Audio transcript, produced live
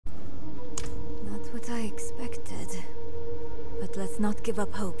I expected. But let's not give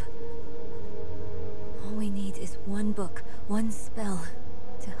up hope. All we need is one book, one spell,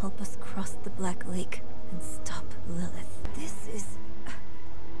 to help us cross the Black Lake and stop Lilith. This is...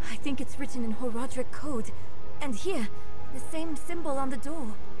 I think it's written in Horadric code. And here, the same symbol on the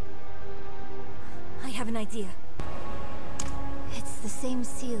door. I have an idea. It's the same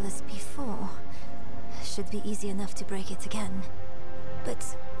seal as before. Should be easy enough to break it again. But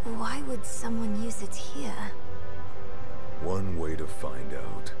why would someone use it here? One way to find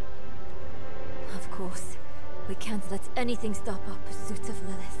out. Of course. We can't let anything stop our pursuit of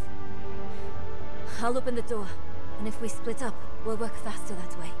Lilith. I'll open the door, and if we split up, we'll work faster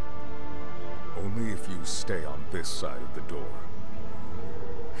that way. Only if you stay on this side of the door.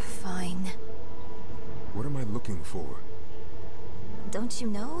 Fine. What am I looking for? Don't you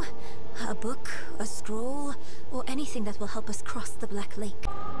know? A book, a scroll, or anything that will help us cross the Black Lake.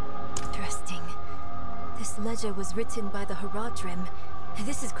 Interesting. This ledger was written by the Horadrim.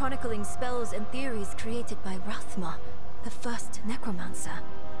 This is chronicling spells and theories created by Rathma, the first necromancer.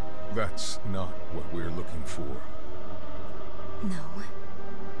 That's not what we're looking for. No.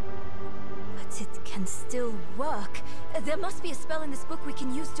 But it can still work. There must be a spell in this book we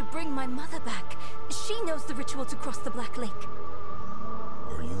can use to bring my mother back. She knows the ritual to cross the Black Lake.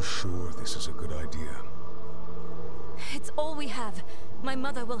 Are you sure this is a good idea? It's all we have. My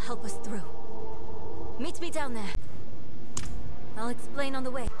mother will help us through. Meet me down there. I'll explain on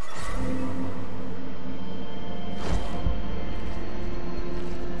the way.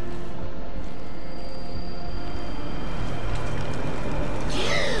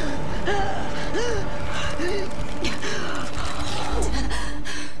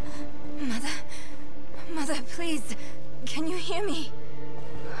 Mother, please, can you hear me?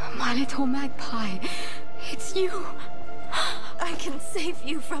 My little magpie, it's you. I can save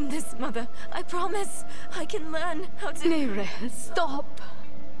you from this, Mother. I promise. I can learn how to... Neyrelle, stop.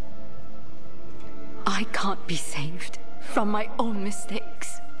 I can't be saved from my own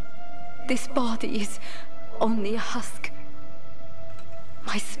mistakes. This body is only a husk.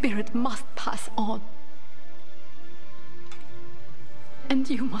 My spirit must pass on. And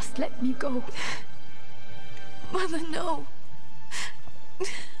you must let me go. Mother, no.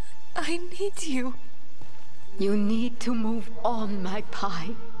 I need you. You need to move on, magpie,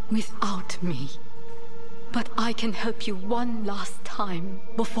 without me. But I can help you one last time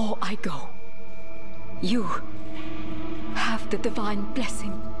before I go. You have the divine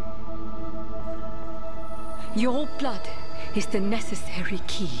blessing. Your blood is the necessary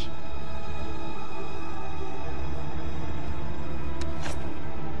key.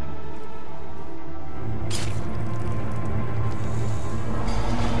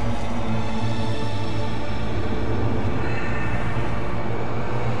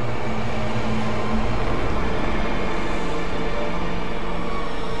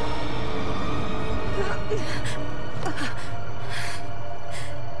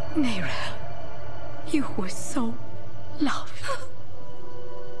 Neyrelle, you were so loved.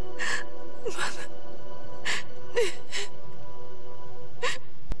 Mother.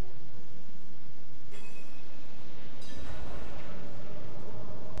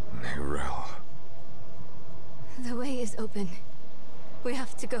 Neyrelle. The way is open. We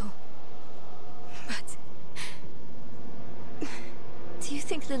have to go. But... do you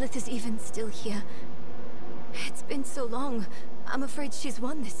think Lilith is even still here? It's been so long. I'm afraid she's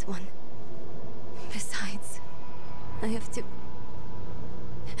won this one. Besides, I have to...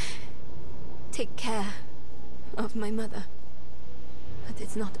 take care of my mother. But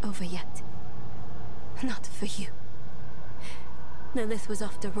it's not over yet. Not for you. Lilith was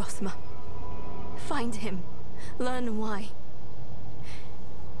after Rathma. Find him. Learn why.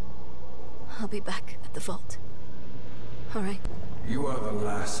 I'll be back at the vault. All right? You are the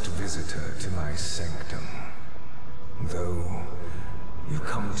last visitor to my sanctum. Though, you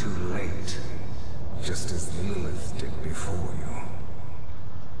come too late, just as Lilith did before you.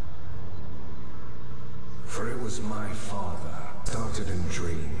 For it was my father, started in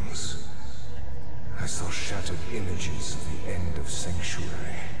dreams. I saw shattered images of the end of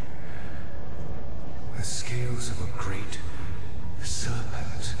Sanctuary. The scales of a great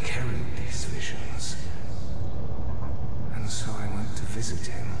serpent carried these visions. And so I went to visit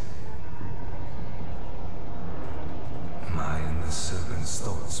him. My and the serpent's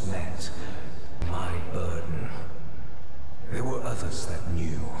thoughts met. My burden. There were others that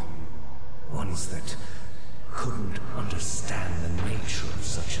knew. Ones that couldn't understand the nature of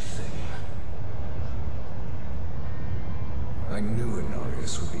such a thing. I knew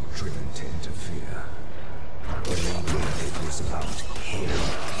Inarius would be driven to interfere. Believing it was about him.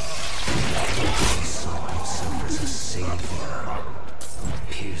 He saw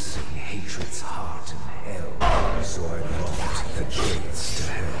piercing hatred's heart in hell. So I locked the gates to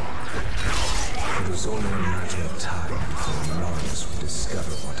hell. It was only a matter of time before nuns would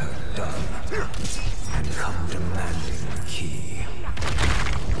discover what I'd done and come demanding the key.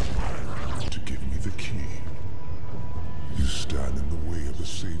 To give me the key, you stand in the way of the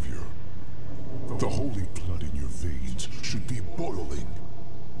Savior. The holy blood in your veins should be boiling.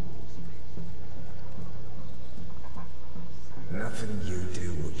 Nothing you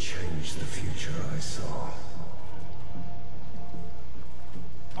do will change the future I saw.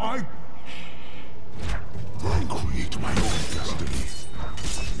 I create my own destiny.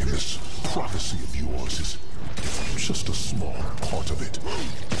 And this prophecy of yours is just a small part of it.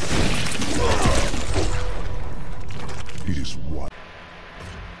 It is what?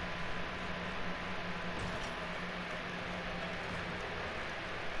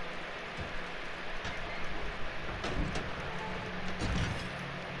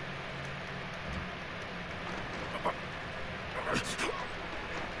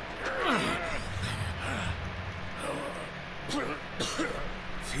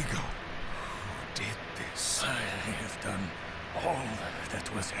 Vigo, who did this? I have done all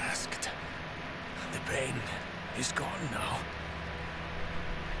that was asked. The pain is gone now.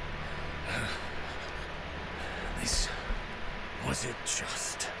 This was a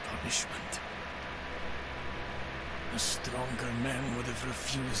just punishment. A stronger man would have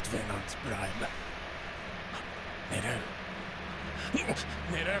refused Venant's bribe.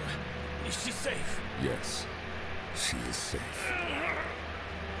 Nerel, is she safe? Yes, she is safe.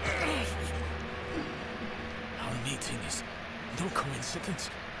 Our meeting is no coincidence.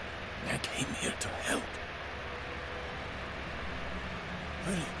 I came here to help.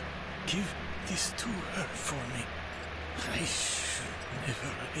 Will you give this to her for me? I should never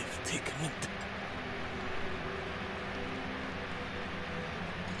have taken it.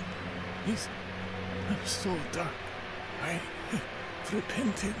 It's so dark. I have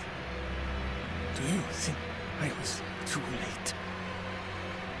repented. Do you think I was too late?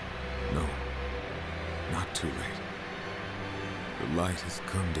 No, not too late. The light has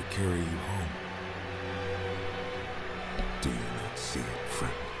come to carry you home. Do you not see it,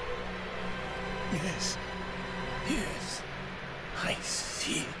 friend? Yes. Yes. I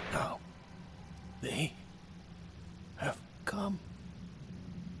see it now. They have come.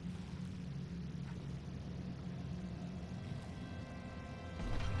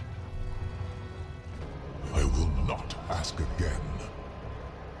 I will not ask again.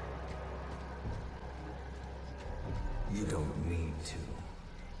 You don't need to.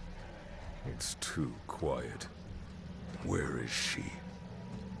 It's too quiet. Where is she?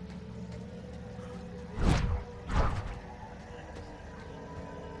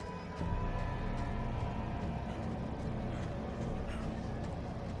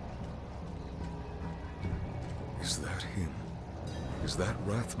 Is that him? Is that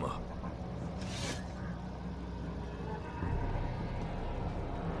Rathma?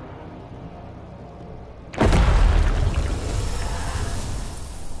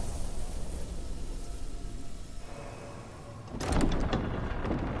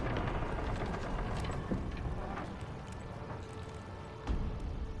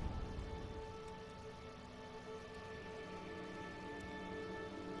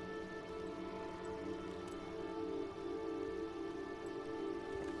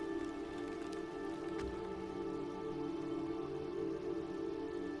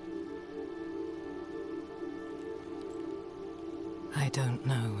 I don't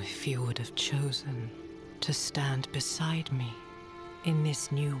know if you would have chosen to stand beside me in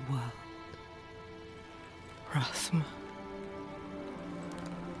this new world, Rathma.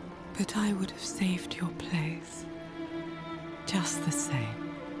 But I would have saved your place, just the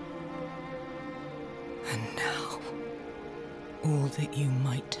same. And now, all that you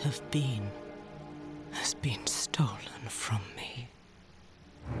might have been has been stolen from me.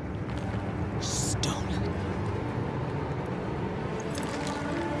 Stolen.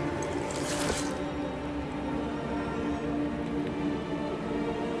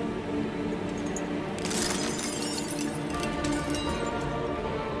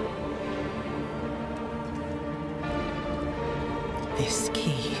 This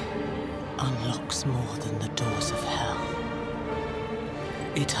key unlocks more than the doors of hell.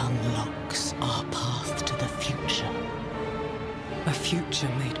 It unlocks our path to the future. A future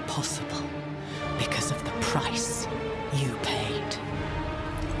made possible because of the price you paid.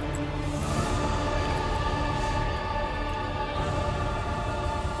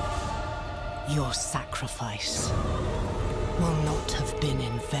 Your sacrifice will not have been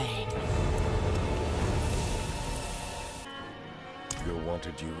in vain.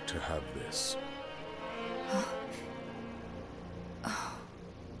 wanted you to have this.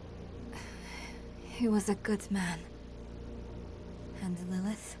 He was a good man. And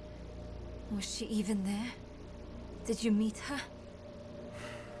Lilith? Was she even there? Did you meet her?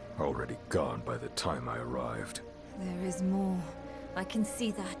 Already gone by the time I arrived. There is more. I can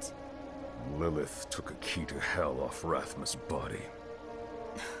see that. Lilith took a key to hell off Rathma's body.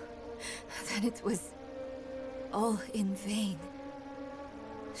 Then it was all in vain.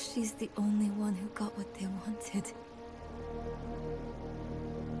 She's the only one who got what they wanted.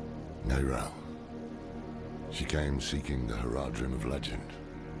 Neyrelle. She came seeking the Haradrim of legend.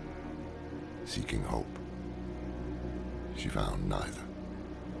 Seeking hope. She found neither.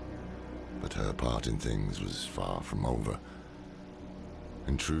 But her part in things was far from over.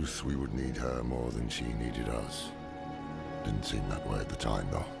 In truth, we would need her more than she needed us. Didn't seem that way at the time,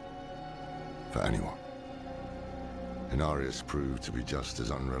 though. For anyone. Inarius proved to be just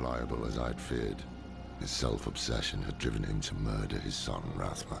as unreliable as I'd feared. His self-obsession had driven him to murder his son,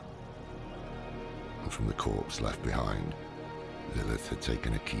 Rathma. And from the corpse left behind, Lilith had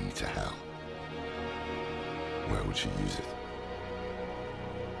taken a key to hell. Where would she use it?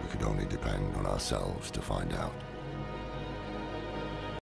 We could only depend on ourselves to find out.